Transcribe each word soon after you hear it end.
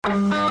This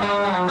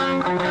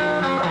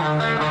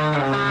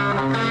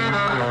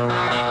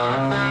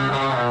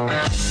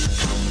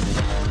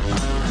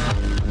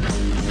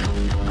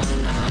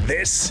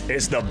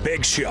is The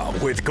Big Show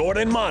with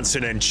Gordon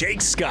Monson and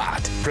Jake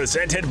Scott,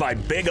 presented by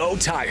Big O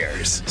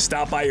Tires.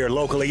 Stop by your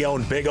locally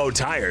owned Big O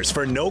Tires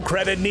for no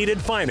credit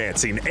needed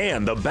financing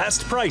and the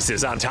best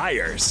prices on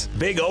tires.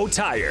 Big O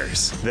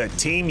Tires, the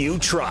team you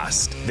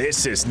trust.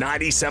 This is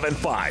 97.5,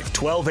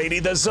 1280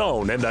 The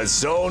Zone and The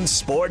Zone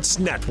Sports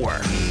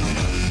Network.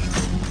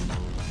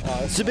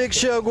 It's The Big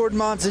Show. Gordon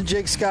Monson,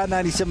 Jake Scott,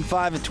 97.5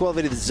 and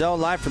 1280 The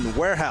Zone, live from the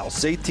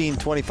warehouse,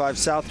 1825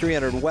 South,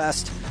 300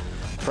 West.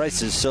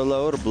 Prices so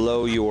low to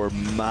blow your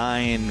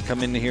mind.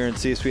 Come in here and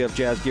see us. We have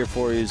jazz gear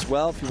for you as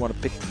well. If you want to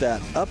pick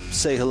that up,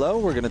 say hello.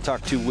 We're going to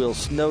talk to Will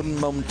Snowden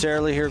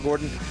momentarily here,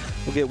 Gordon.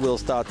 We'll get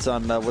Will's thoughts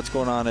on what's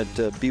going on at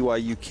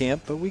BYU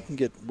camp, but we can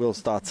get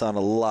Will's thoughts on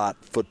a lot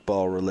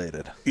football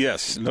related.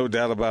 Yes, no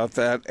doubt about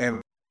that.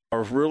 And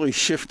are really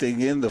shifting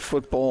into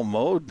football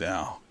mode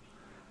now.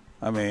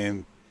 I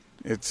mean,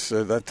 it's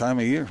that time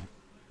of year.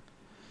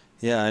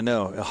 Yeah, I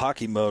know.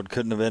 Hockey mode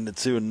couldn't have ended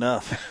soon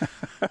enough.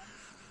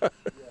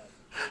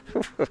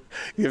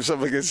 You have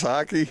something against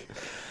hockey?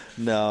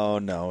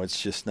 No, it's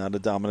just not a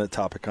dominant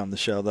topic on the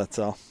show, that's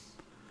all.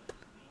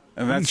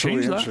 And that's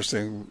really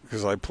interesting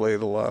because I played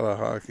a lot of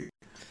hockey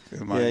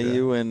in my day.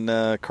 You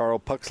and Carl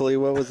Puxley,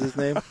 what was his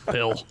name?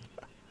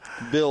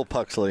 Bill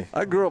Puxley.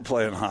 I grew up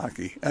playing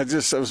hockey. That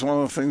was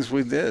one of the things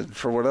we did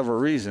for whatever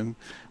reason.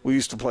 We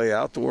used to play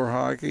outdoor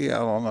hockey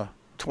out on the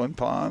Twin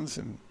Ponds,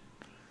 and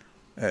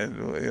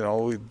you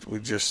know,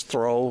 we'd just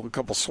throw a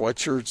couple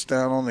sweatshirts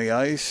down on the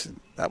ice.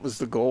 That was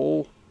the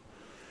goal,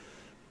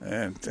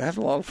 and had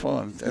a lot of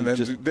fun. And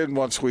then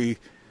once we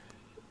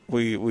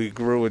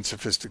grew in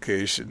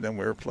sophistication, then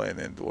we were playing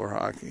indoor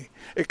hockey.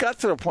 It got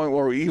to the point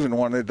where we even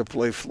wanted to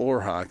play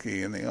floor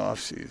hockey in the off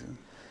season.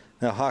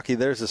 Now, hockey,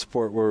 there's a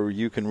sport where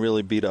you can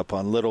really beat up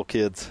on little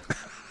kids.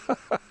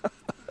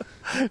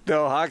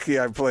 No, hockey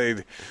I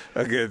played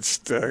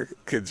against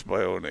kids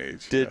my own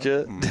age. Did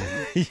you?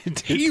 You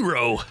did.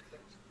 Hero.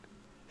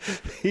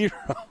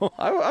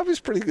 I was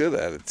pretty good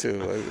at it,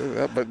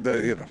 too. But,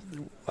 you know.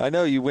 I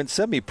know. You went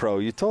semi-pro.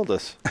 You told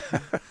us.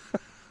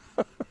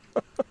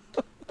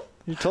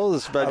 You told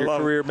us about your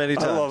career many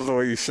times. I love the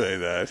way you say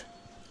that.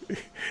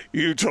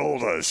 You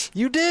told us.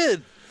 You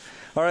did.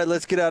 All right,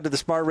 let's get out to the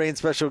Smart Rain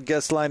special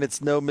guest line.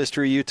 It's no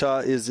mystery Utah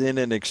is in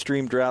an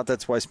extreme drought.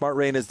 That's why Smart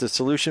Rain is the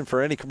solution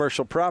for any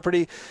commercial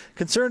property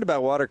concerned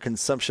about water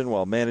consumption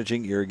while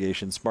managing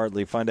irrigation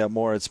smartly. Find out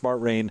more at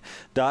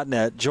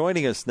smartrain.net.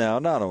 Joining us now,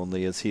 not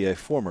only is he a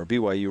former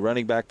BYU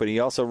running back, but he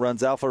also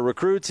runs Alpha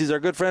Recruits. He's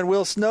our good friend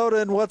Will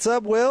Snowden. What's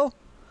up, Will?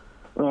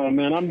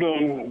 Man, I'm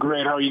doing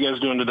great. How are you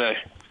guys doing today?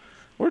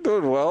 We're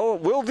doing well.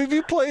 Will, did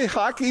you play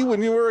hockey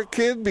when you were a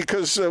kid?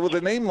 Because with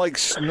a name like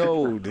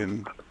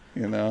Snowden...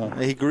 You know,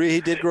 he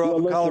did grow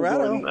up in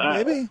Colorado,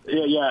 maybe.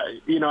 Yeah.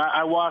 You know,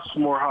 I watched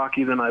more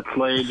hockey than I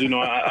played. You know,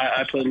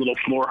 I played a little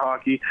floor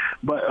hockey.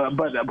 But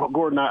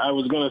Gordon, I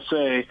was going to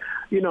say,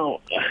 you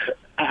know,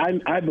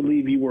 I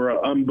believe you were an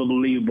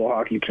unbelievable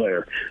hockey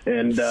player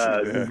and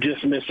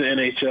just missed the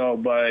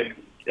NHL by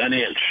an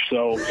inch.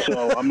 So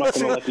I'm not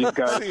going to let these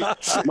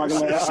guys. I'm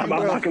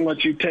not going to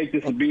let you take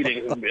this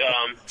beating.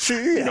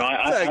 You know,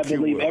 I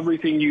believe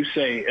everything you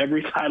say.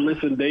 I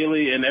listen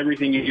daily, and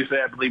everything you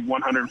say, I believe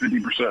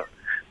 150%.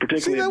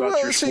 Particularly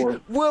about your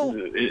sport.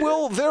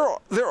 Well,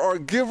 there are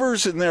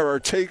givers and there are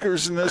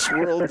takers in this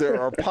world. There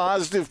are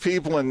positive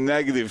people and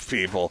negative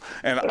people,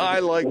 and I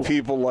like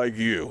people like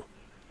you.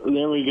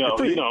 There we go.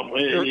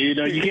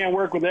 You can't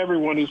work with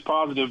everyone who's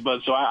positive,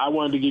 but so I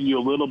wanted to give you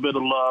a little bit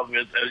of love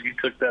as you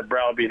took that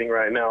browbeating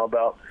right now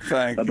about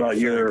what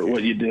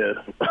you did.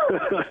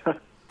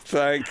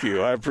 Thank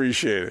you. I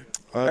appreciate it.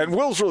 And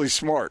Will's really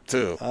smart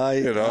too.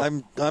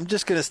 I'm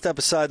just going to step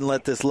aside and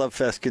let this love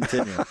fest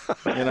continue.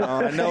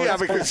 I know. Yeah,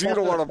 because you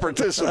don't want to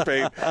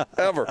participate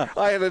ever.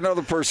 I had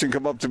another person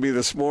come up to me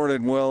this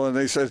morning, Will, and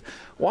they said,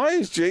 "Why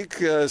is Jake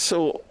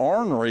so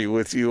ornery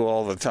with you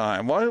all the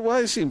time? Why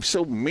is he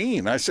so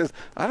mean?" I said,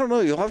 "I don't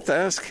know. You'll have to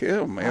ask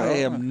him." I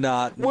am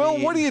not. Will,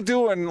 mean. What are you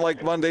doing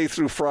like Monday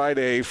through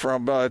Friday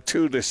from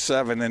 2 to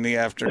 7 in the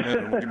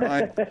afternoon? Would you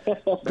mind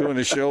doing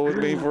a show with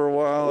me for a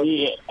while?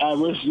 Yeah, I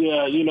wish.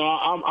 Yeah,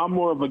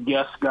 I'm more of a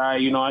guest guy.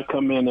 I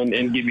come in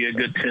and give you a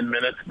good 10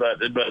 minutes,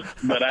 but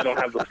I don't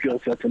have the skill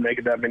set to make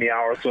it that many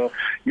hours. So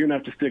you're gonna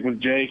have to stick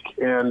with Jake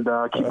and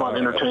keep on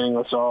entertaining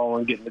us all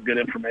and getting the good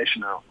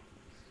information out.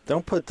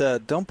 Don't put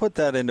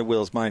that into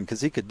Will's mind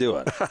because he could do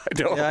it.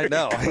 I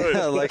know.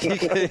 Yeah, like he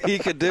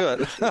could do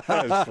it.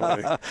 That's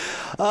funny.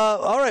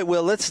 All right,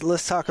 Will.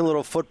 Let's talk a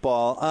little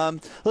football.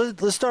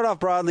 Let's start off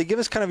broadly. Give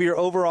us kind of your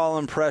overall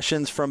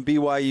impressions from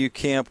BYU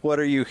camp. What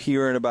are you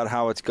hearing about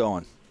how it's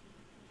going?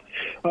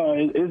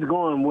 It's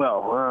going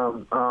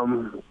well.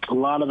 A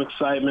lot of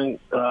excitement,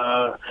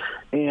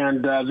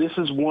 and this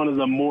is one of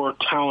the more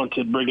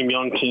talented Brigham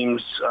Young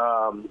teams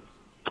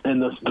in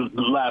the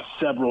last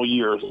several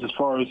years. As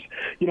far as,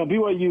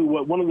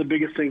 BYU, one of the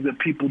biggest things that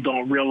people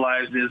don't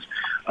realize is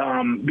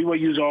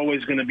BYU is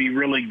always going to be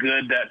really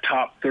good, that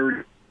top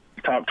 30,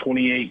 top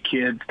 28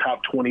 kids,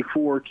 top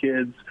 24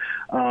 kids.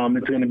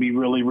 It's going to be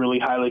really, really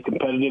highly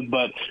competitive.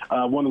 But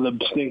one of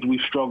the things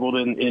we've struggled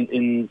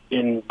in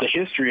the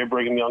history of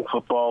Brigham Young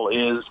football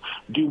is,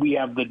 do we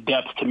have the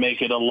depth to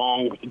make it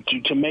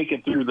to make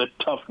it through the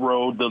tough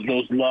road,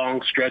 those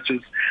long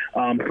stretches,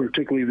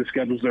 particularly the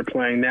schedules they're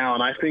playing now.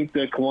 And I think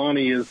that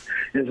Kalani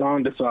is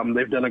on to something.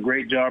 They've done a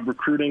great job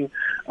recruiting.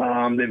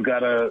 They've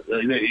got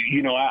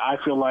I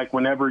feel like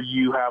whenever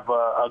you have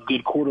a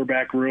good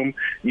quarterback room,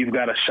 you've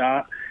got a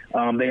shot.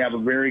 They have a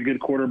very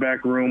good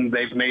quarterback room.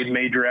 They've made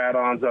major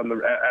add-ons at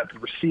the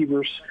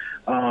receivers.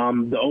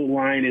 The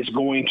O-line is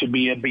going to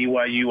be a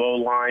BYU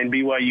O-line.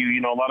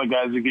 BYU, a lot of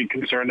guys that get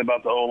concerned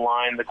about the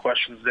O-line, the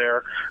questions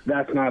there.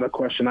 That's not a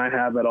question I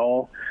have at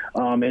all.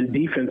 And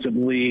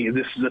defensively,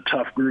 this is a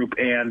tough group,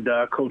 and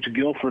Coach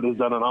Guilford has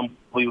done an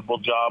unbelievable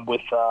job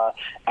with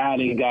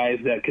adding guys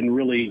that can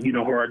really,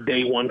 who are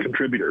day one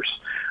contributors.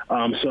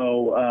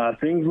 So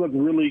things look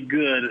really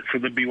good for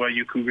the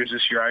BYU Cougars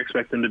this year. I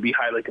expect them to be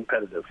highly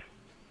competitive.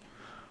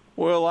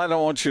 Well, I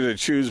don't want you to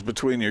choose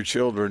between your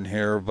children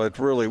here, but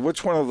really,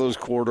 which one of those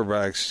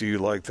quarterbacks do you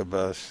like the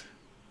best?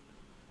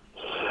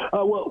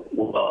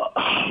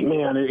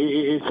 Man,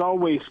 it's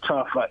always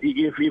tough.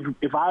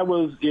 If I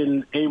was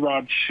in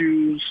A-Rod's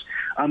shoes,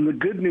 the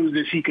good news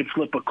is he could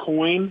flip a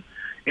coin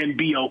and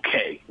be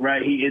okay,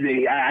 right?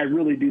 I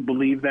really do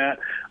believe that.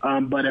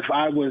 But if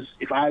I was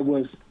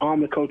on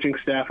the coaching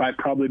staff, I'd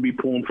probably be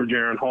pulling for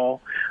Jaron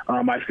Hall.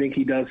 I think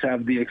he does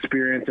have the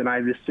experience, and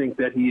I just think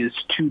that he is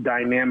too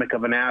dynamic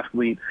of an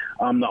athlete.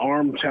 The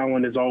arm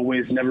talent has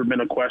always never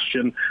been a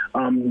question.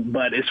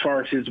 But as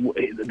far as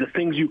the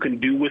things you can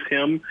do with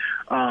him,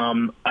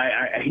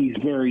 he's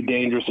very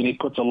dangerous, and he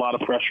puts a lot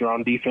of pressure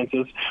on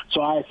defenses.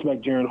 So I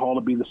expect Jaron Hall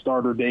to be the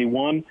starter day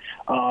one,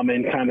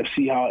 and kind of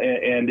see how.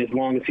 And as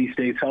long as he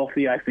stays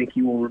healthy, I think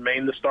he will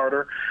remain the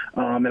starter.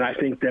 And I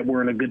think that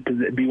we're in a good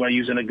position.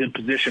 BYU's in a good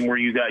position where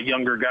you got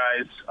younger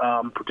guys,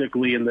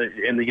 particularly in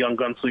the young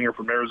gunslinger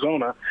from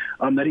Arizona,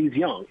 that he's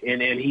young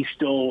and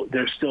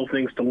there's still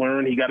things to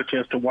learn. He got a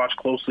chance to watch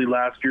closely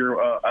last year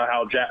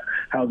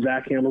how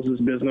Zach handles his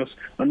business.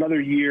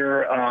 Another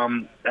year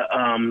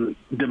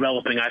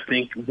developing, I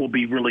think, will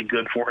be really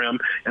good for him,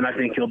 and I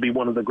think he'll be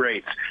one of the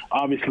greats.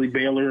 Obviously,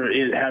 Baylor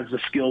has the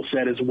skill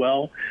set as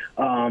well,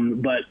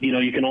 but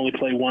you can only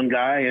play one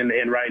guy,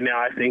 and right now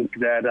I think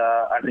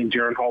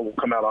Jaron Hall will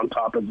come out on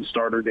top of the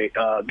starter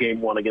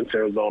game one against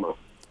Arizona.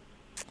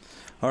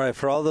 All right,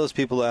 for all those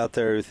people out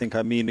there who think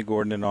I'm mean to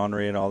Gordon and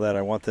Henri and all that,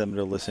 I want them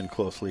to listen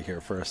closely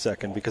here for a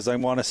second, because I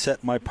want to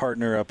set my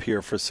partner up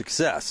here for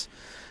success.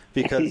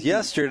 Because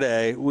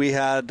yesterday we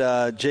had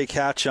Jake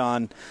Hatch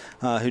on,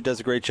 who does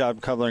a great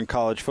job covering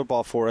college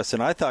football for us,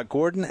 and I thought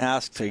Gordon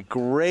asked a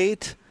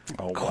great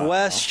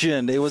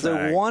question. It was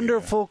a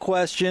wonderful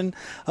question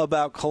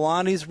about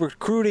Kalani's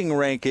recruiting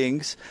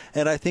rankings,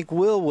 and I think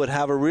Will would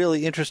have a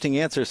really interesting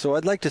answer. So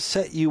I'd like to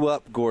set you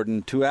up,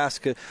 Gordon, to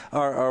ask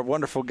our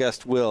wonderful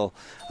guest, Will,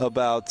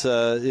 about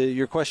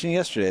your question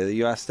yesterday that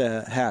you asked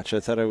Hatch. I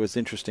thought it was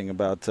interesting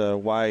about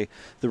why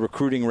the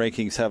recruiting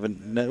rankings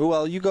haven't.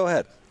 Well, you go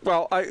ahead.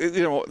 Well,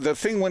 the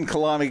thing when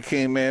Kalani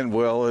came in,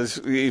 Will,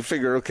 is you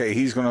figure, okay,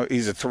 he's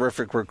a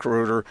terrific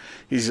recruiter.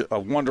 He's a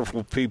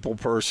wonderful people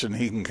person.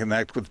 He can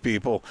connect with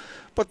people.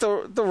 But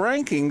the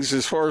rankings,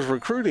 as far as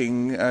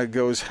recruiting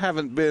goes,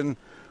 haven't been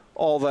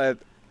all that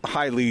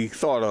highly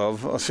thought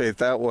of. I'll say it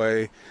that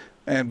way.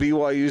 And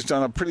BYU's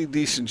done a pretty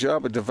decent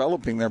job of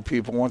developing their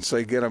people once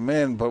they get them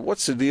in. But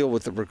what's the deal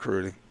with the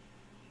recruiting?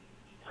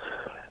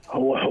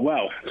 Oh,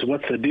 well, so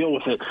what's the deal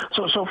with it?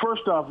 So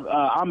first off,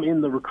 I'm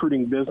in the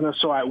recruiting business.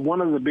 So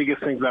one of the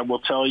biggest things I will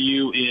tell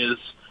you is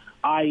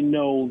I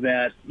know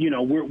that,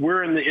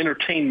 we're in the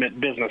entertainment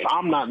business.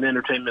 I'm not in the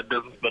entertainment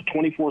business, but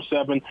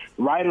 24/7,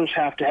 writers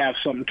have to have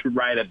something to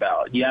write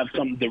about. You have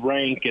something to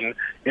rank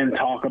and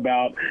talk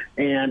about.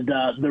 And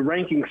the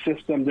ranking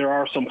system, there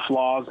are some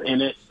flaws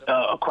in it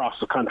across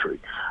the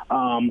country,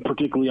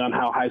 particularly on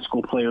how high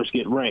school players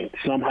get ranked.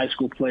 Some high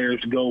school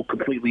players go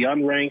completely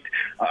unranked.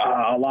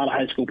 A lot of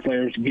high school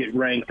players get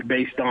ranked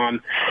based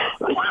on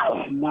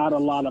not a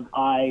lot of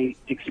eye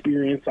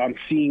experience on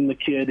seeing the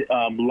kid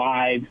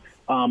live.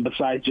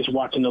 Besides just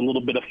watching a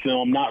little bit of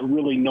film, not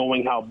really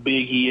knowing how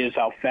big he is,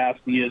 how fast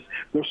he is.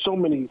 There's so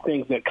many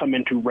things that come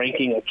into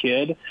ranking a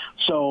kid.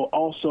 So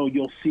also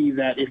you'll see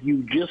that if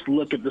you just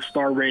look at the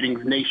star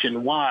ratings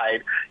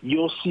nationwide,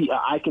 you'll see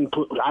I can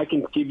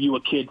give you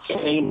a kid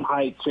same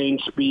height, same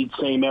speed,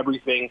 same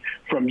everything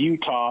from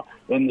Utah,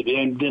 and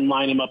then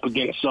line him up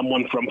against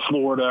someone from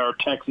Florida or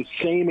Texas,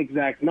 same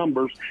exact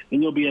numbers,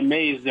 and you'll be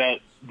amazed that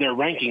their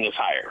ranking is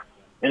higher.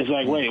 And it's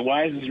like, wait,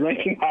 why is this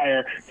ranking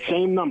higher?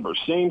 Same numbers,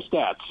 same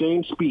stats,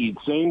 same speed,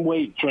 same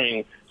weight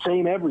training,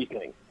 same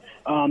everything.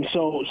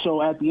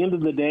 So at the end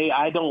of the day,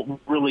 I don't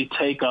really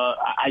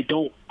I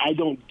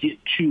don't get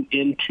too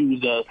into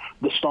the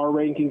star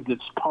rankings.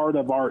 It's part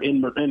of our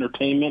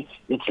entertainment.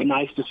 It's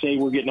nice to say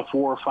we're getting a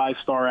 4 or 5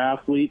 star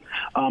athlete.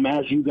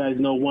 As you guys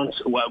know,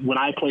 when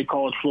I played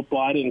college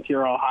football, I didn't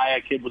care how high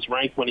a kid was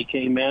ranked when he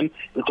came in.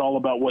 It's all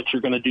about what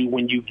you're going to do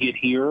when you get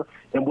here.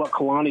 And what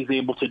Kalani's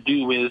able to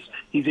do is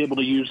he's able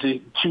to use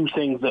two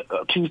things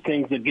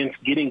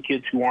against getting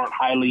kids who aren't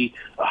highly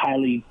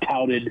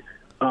touted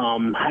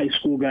high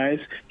school guys.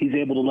 He's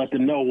able to let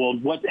them know, well,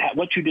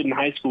 what you did in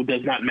high school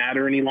does not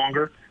matter any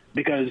longer,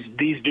 because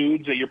these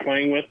dudes that you're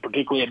playing with,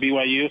 particularly at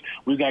BYU,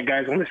 we've got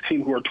guys on this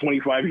team who are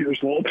 25 years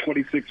old,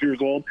 26 years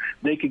old.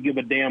 They could give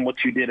a damn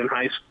what you did in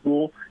high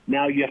school.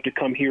 Now you have to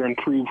come here and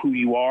prove who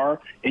you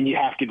are, and you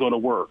have to go to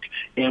work.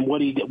 And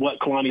what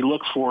Kalani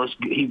looks for is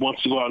he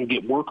wants to go out and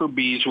get worker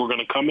bees who are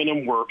going to come in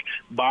and work,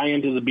 buy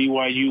into the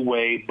BYU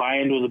way, buy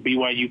into the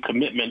BYU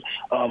commitment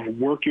of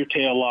work your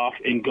tail off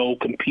and go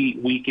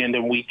compete week in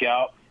and week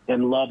out.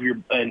 And love your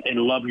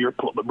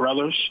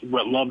brothers,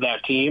 love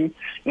that team,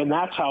 and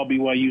that's how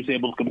BYU is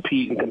able to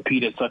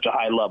compete at such a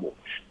high level.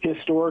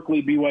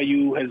 Historically,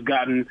 BYU has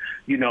gotten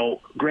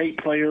great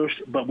players,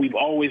 but we've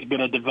always been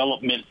a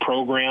development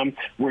program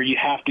where you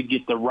have to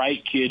get the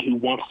right kid who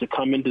wants to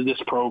come into this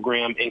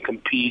program and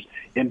compete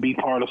and be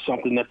part of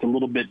something that's a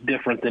little bit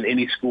different than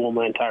any school in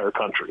the entire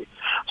country.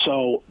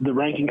 So the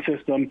ranking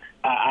system,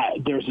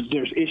 there's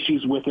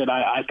issues with it.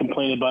 I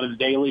complain about it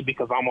daily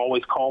because I'm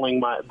always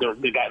calling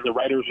the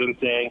writers and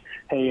saying,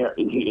 hey,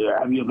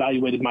 have you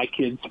evaluated my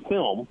kid's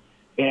film?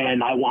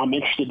 And I'm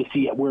interested to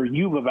see where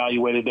you've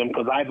evaluated them,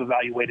 because I've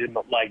evaluated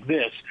them like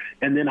this.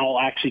 And then I'll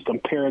actually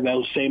compare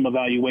those same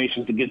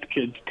evaluations against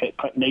kids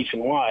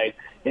nationwide,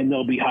 and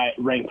they'll be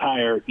ranked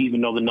higher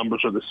even though the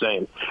numbers are the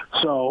same.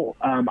 So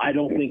I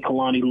don't think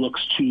Kalani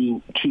looks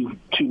too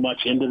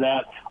much into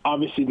that.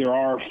 Obviously, there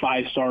are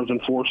 5 stars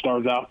and 4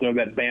 stars out there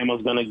that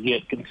Bama's going to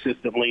get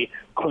consistently,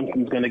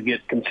 Clemson's going to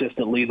get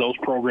consistently, those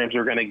programs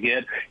are going to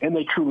get, and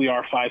they truly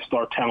are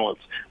 5-star talents.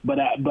 But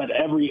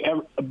every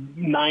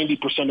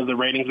 90% of the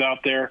ratings out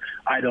there,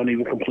 I don't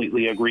even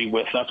completely agree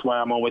with. That's why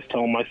I'm always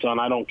telling my son,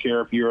 I don't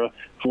care if you're a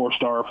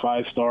 4-star or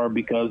 5-star,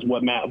 because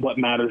what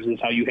matters is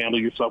how you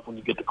handle yourself when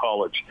you get to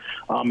college.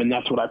 And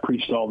that's what I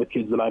preach to all the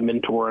kids that I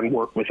mentor and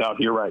work with out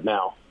here right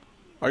now.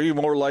 Are you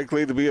more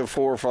likely to be a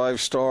 4 or 5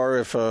 star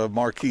if a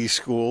marquee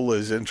school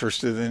is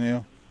interested in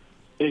you?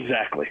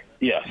 Exactly.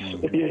 Yes.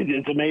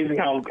 It's amazing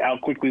how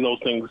quickly those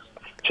things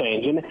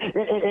change.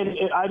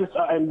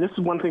 And this is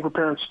one thing for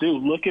parents to do.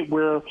 Look at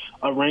where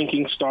a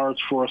ranking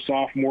starts for a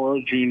sophomore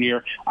or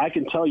junior. I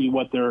can tell you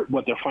what their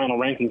final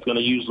ranking is going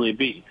to usually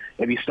be.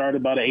 If you start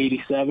about an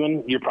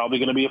 87, you're probably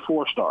going to be a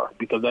 4-star,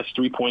 because that's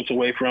 3 points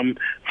away from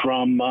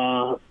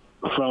the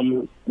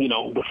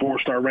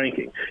 4-star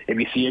ranking. If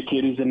you see a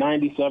kid who's a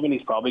 97,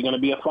 he's probably going to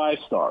be a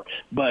 5-star.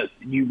 But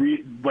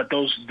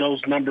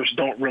those numbers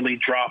don't really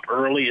drop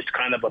early. It's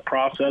kind of a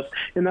process,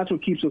 and that's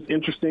what keeps us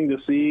interesting to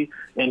see.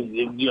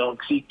 And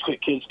see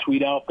kids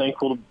tweet out,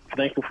 thankful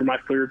for my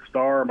 3rd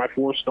star or my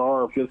 4th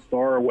star or 5th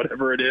star or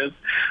whatever it is.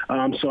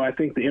 So I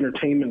think the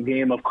entertainment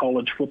game of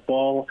college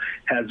football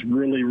has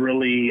really,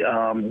 really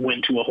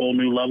went to a whole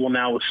new level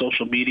now with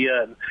social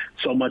media and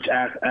so much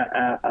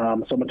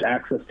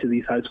access to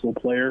these high school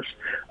players.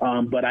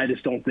 But I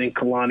just don't think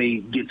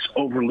Kalani gets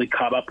overly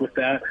caught up with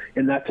that.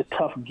 And that's a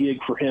tough gig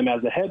for him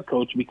as a head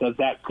coach, because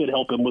that could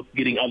help him with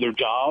getting other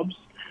jobs.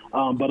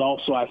 But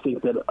also I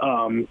think that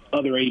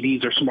other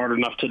ADs are smart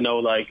enough to know,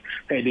 like,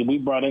 hey, we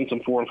brought in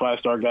some 4 and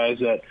 5-star guys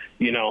that,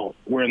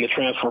 were in the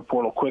transfer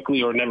portal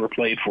quickly or never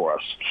played for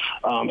us.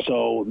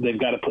 So they've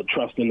got to put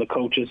trust in the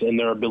coaches and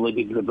their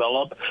ability to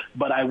develop.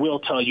 But I will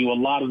tell you, a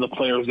lot of the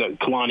players that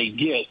Kalani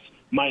gets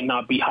might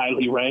not be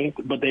highly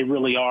ranked, but they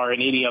really are.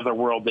 In any other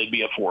world, they'd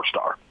be a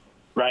 4-star.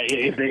 Right.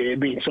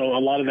 So a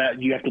lot of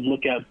that, you have to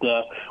look at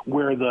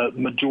where the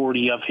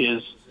majority of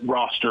his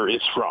roster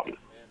is from.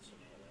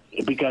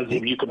 Because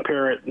if you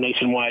compare it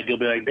nationwide, you'll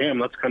be like, damn,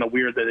 that's kind of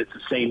weird that it's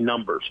the same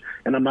numbers.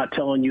 And I'm not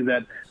telling you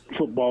that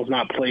football's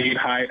not played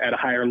at a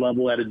higher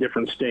level at a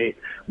different state.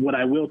 What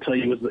I will tell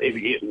you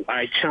is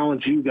I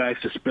challenge you guys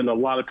to spend a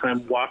lot of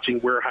time watching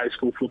where high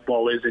school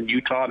football is in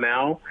Utah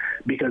now,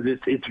 because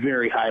it's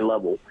very high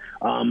level.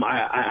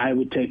 I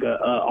would take a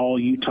all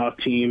Utah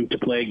team to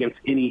play against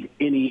any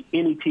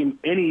team,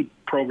 any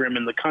program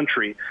in the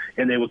country,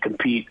 and they would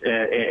compete,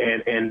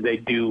 and they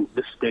do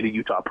the state of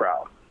Utah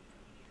proud.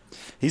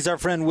 He's our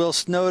friend Will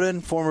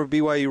Snowden, former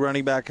BYU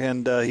running back,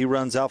 and he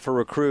runs out for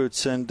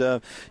recruits. And,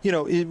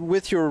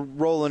 with your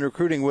role in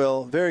recruiting,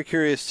 Will, very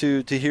curious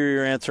to hear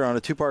your answer on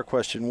a 2-part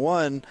question.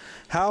 One,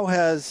 how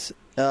has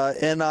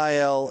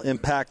NIL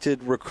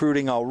impacted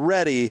recruiting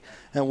already,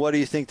 and what do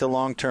you think the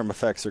long-term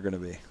effects are going to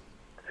be?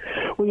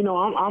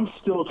 Well, I'm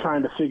still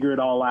trying to figure it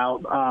all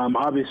out.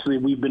 Obviously,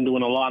 we've been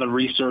doing a lot of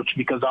research,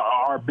 because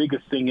our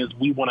biggest thing is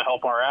we want to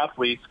help our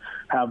athletes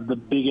have the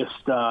biggest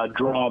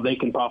draw they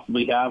can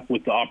possibly have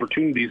with the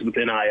opportunities with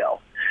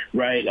NIL.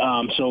 right?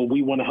 So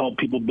we want to help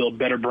people build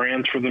better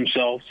brands for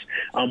themselves.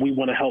 We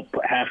want to help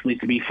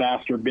athletes be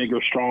faster,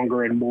 bigger,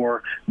 stronger, and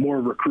more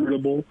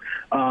recruitable.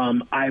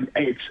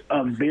 It's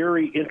a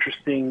very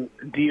interesting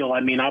deal. I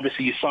mean,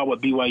 obviously you saw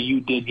what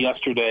BYU did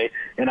yesterday,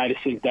 and I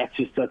just think that's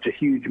just such a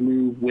huge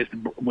move with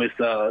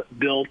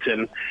Built.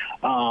 And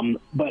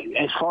but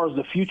as far as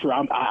the future,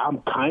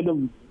 I'm kind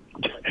of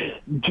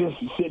just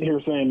sitting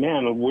here saying,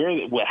 man,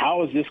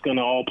 how is this going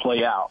to all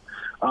play out?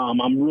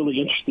 I'm really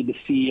interested to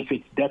see if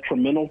it's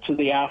detrimental to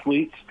the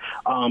athletes.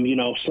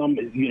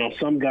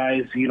 Some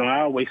guys,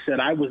 I always said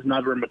I was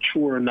never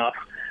mature enough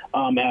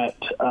at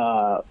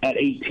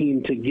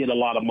 18 to get a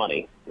lot of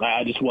money.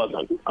 I just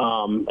wasn't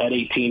at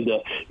 18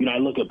 to, I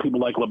look at people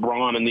like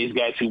LeBron and these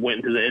guys who went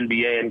into the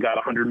NBA and got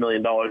 $100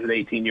 million at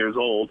 18 years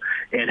old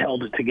and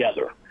held it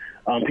together.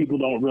 People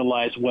don't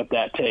realize what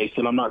that takes,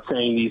 and I'm not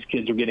saying these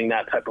kids are getting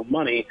that type of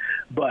money,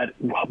 but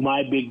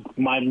my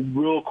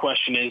real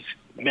question is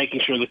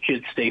making sure the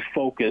kids stay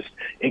focused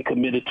and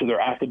committed to their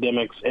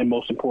academics, and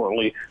most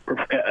importantly,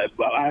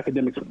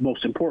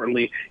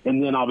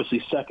 and then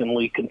obviously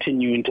secondly,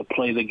 continuing to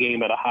play the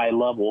game at a high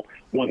level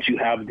once you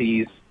have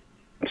these.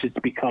 It's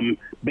become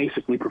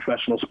basically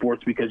professional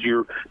sports because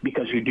you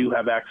do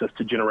have access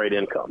to generate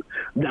income.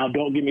 Now,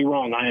 don't get me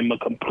wrong, I am a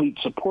complete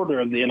supporter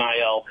of the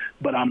NIL,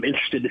 but I'm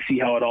interested to see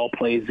how it all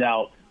plays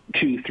out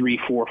 2, 3,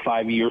 4,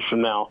 5 years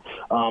from now.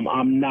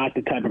 I'm not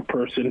the type of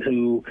person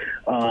who,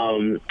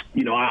 I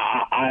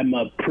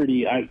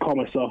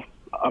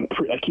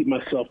keep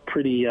myself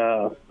pretty,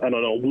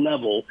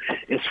 level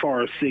as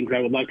far as things.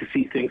 I would like to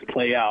see things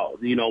play out.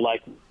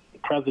 Like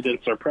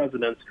presidents are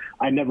presidents.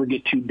 I never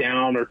get too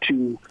down or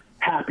too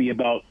happy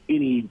about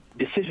any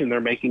decision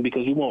they're making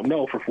because we won't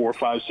know for 4,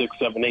 5, 6,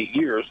 7, 8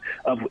 years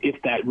of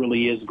if that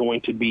really is going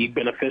to be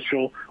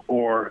beneficial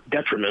or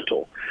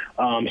detrimental.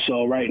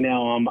 So right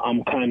now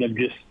I'm kind of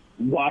just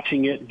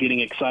watching it, getting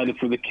excited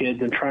for the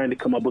kids and trying to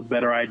come up with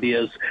better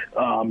ideas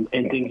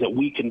and things that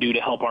we can do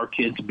to help our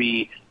kids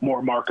be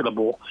more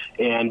marketable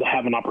and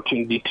have an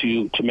opportunity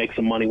to make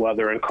some money while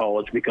they're in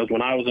college, because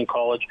when I was in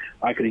college,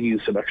 I could have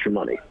used some extra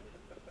money.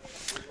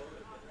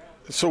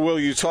 So, Will,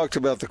 you talked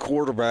about the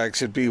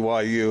quarterbacks at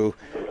BYU.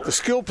 The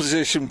skill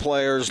position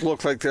players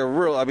look like they're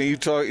real. I mean,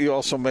 you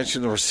also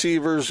mentioned the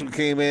receivers who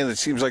came in. It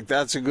seems like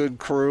that's a good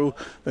crew.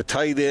 The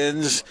tight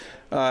ends.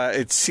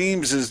 It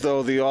seems as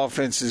though the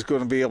offense is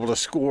going to be able to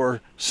score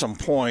some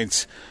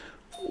points.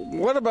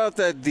 What about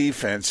that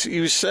defense?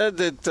 You said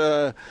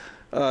that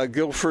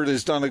Guilford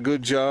has done a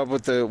good job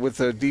with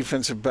the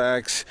defensive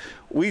backs.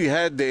 We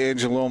had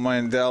D'Angelo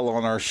Mandel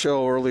on our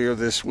show earlier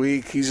this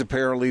week. He's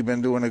apparently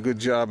been doing a good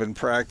job in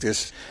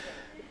practice.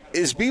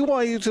 Is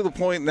BYU to the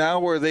point now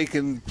where they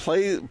can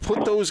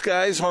put those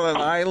guys on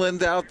an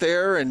island out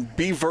there and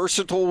be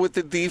versatile with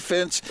the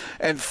defense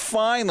and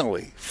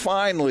finally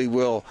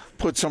will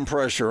put some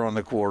pressure on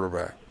the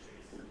quarterback?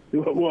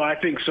 Well, I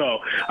think so.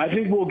 I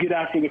think we'll get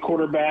after the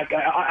quarterback.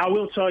 I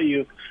will tell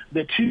you,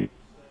 the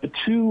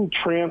two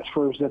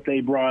transfers that they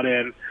brought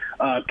in,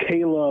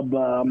 Caleb,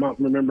 I'm not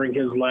remembering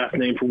his last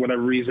name for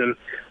whatever reason,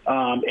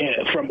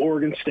 from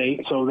Oregon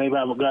State. So they've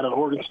got an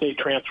Oregon State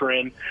transfer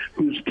in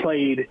who's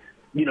played,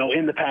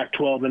 in the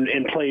Pac-12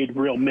 and played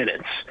real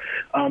minutes.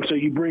 So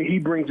he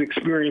brings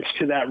experience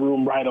to that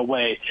room right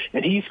away.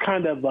 And he's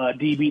kind of a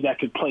DB that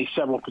could play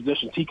several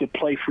positions. He could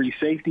play free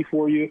safety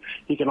for you.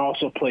 He can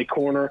also play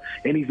corner.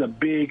 And he's a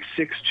big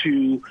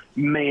 6'2"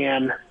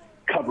 man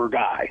cover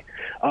guy.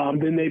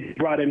 Then they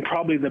brought in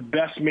probably the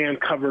best man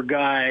cover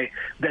guy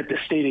that the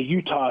state of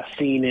Utah has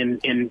seen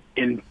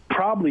in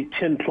probably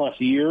 10 plus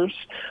years,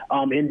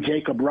 in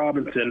Jacob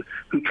Robinson,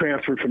 who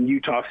transferred from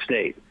Utah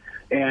State.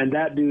 And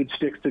that dude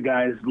sticks to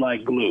guys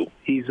like glue.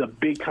 He's a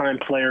big-time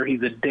player.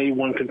 He's a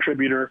day-one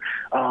contributor.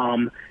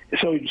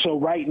 So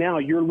right now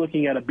you're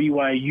looking at a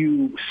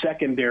BYU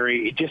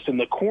secondary just in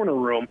the corner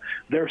room.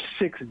 They're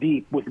 6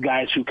 deep with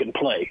guys who can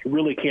play,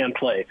 really can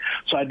play.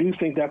 So I do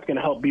think that's going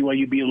to help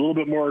BYU be a little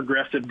bit more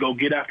aggressive, go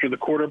get after the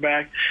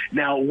quarterback.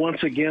 Now,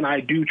 once again, I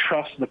do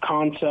trust the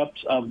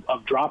concepts of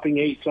dropping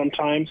 8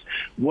 sometimes.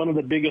 One of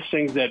the biggest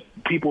things that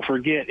people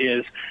forget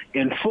is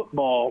in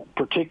football,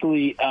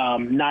 particularly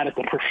not at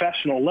the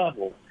professional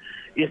level,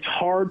 it's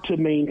hard to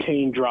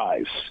maintain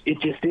drives.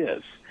 It just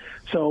is.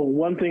 So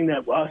one thing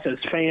that us as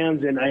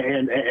fans and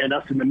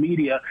us in the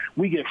media,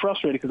 we get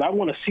frustrated because I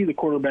want to see the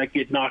quarterback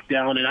get knocked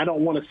down, and I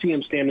don't want to see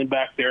him standing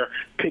back there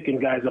picking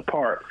guys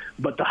apart.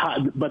 But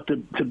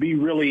to be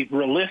really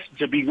realistic,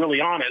 to be really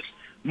honest,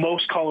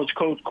 most college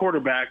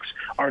quarterbacks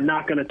are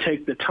not going to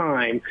take the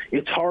time.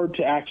 It's hard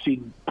to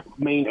actually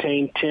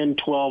maintain 10,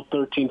 12,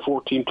 13,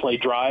 14 play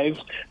drives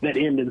that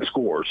end in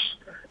scores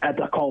at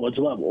the college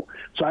level.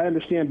 So I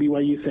understand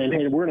BYU saying,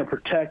 hey, we're going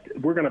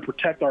to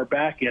protect our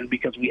back end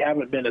because we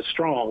haven't been as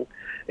strong,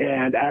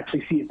 and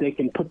actually see if they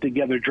can put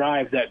together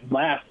drives that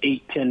last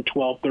 8, 10,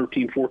 12,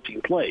 13,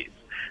 14 plays.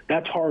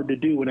 That's hard to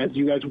do. And as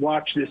you guys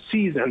watch this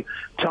season,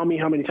 tell me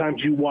how many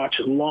times you watch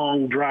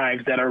long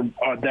drives that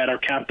are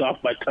capped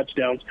off by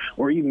touchdowns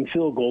or even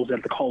field goals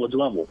at the college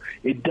level.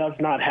 It does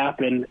not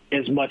happen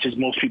as much as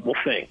most people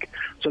think.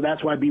 So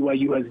that's why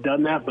BYU has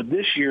done that. But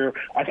this year,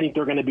 I think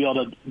they're going to be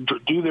able to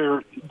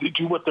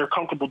do what they're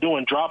comfortable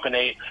doing, drop an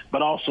 8,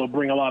 but also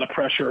bring a lot of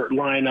pressure,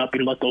 line up,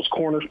 and let those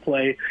corners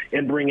play,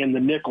 and bring in the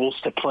nickels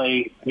to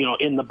play,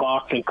 in the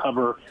box and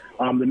cover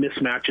the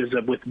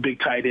mismatches with big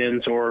tight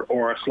ends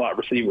or a slot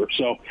receiver.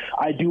 So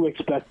I do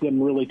expect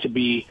them really to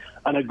be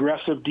an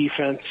aggressive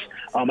defense.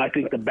 I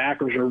think the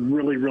backers are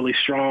really, really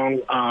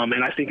strong,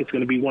 and I think it's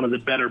going to be one of the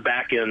better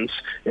back ends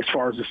as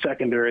far as the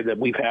secondary that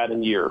we've had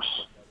in years.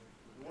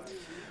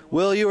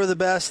 Will, you are the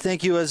best.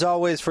 Thank you, as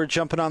always, for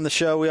jumping on the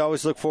show. We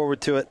always look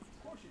forward to it.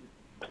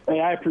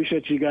 Hey, I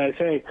appreciate you guys.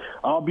 Hey,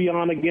 I'll be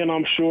on again,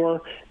 I'm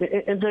sure.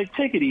 And Jake,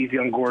 take it easy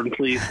on Gordon,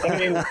 please. I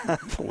mean,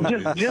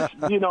 just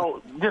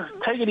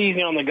take it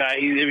easy on the guy.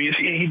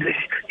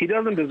 He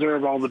doesn't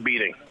deserve all the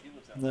beating.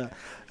 No.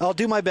 I'll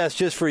do my best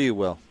just for you,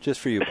 Will. Just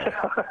for you.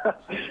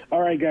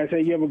 All right, guys.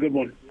 Hey, you have a good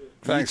one.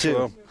 Thanks, you too.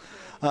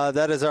 Will.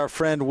 That is our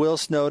friend Will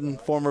Snowden,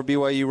 former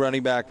BYU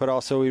running back, but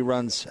also he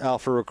runs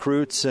Alpha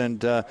Recruits and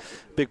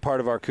big part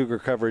of our Cougar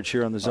coverage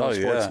here on the Zone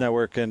Sports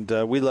Network. And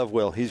we love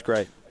Will. He's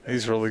great.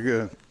 He's really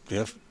good.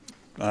 Yep.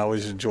 I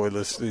always enjoy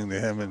listening to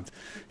him and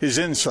his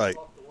insight.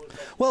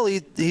 Well,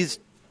 he's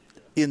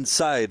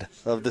inside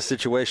of the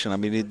situation. I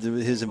mean,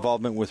 his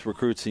involvement with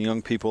recruits and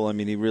young people, I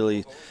mean, he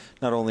really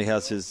not only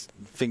has his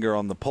finger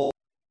on the pulse,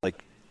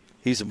 like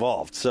he's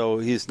involved. So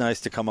he's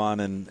nice to come on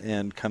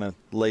and kind of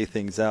lay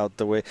things out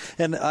the way.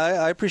 And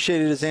I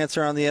appreciated his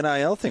answer on the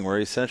NIL thing where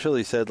he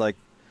essentially said, like,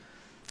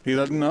 he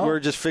doesn't know.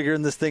 We're just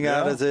figuring this thing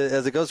out as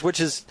it goes,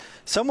 which is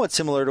somewhat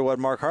similar to what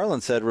Mark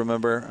Harlan said,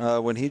 remember,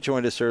 when he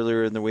joined us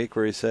earlier in the week,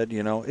 where he said,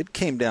 it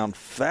came down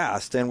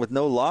fast. And with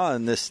no law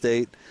in this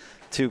state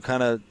to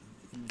kind of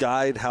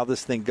guide how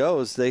this thing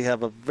goes, they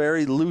have a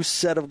very loose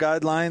set of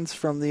guidelines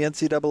from the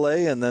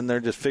NCAA, and then they're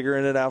just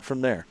figuring it out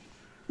from there.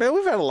 Man,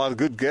 we've had a lot of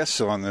good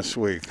guests on this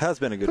week. Has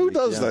been a good week. Who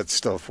does that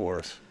stuff for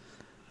us?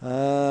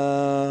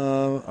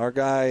 Our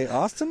guy,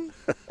 Austin?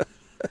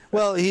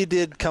 Well, he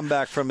did come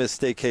back from his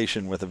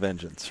staycation with a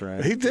vengeance,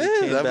 right? He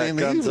did.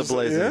 Guns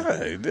a-blazing.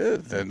 Yeah, he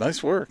did.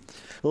 Nice work.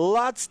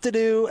 Lots to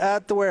do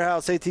at the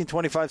warehouse,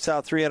 1825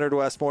 South, 300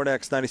 West. More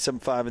next, 97.5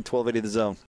 and 1280 The Zone.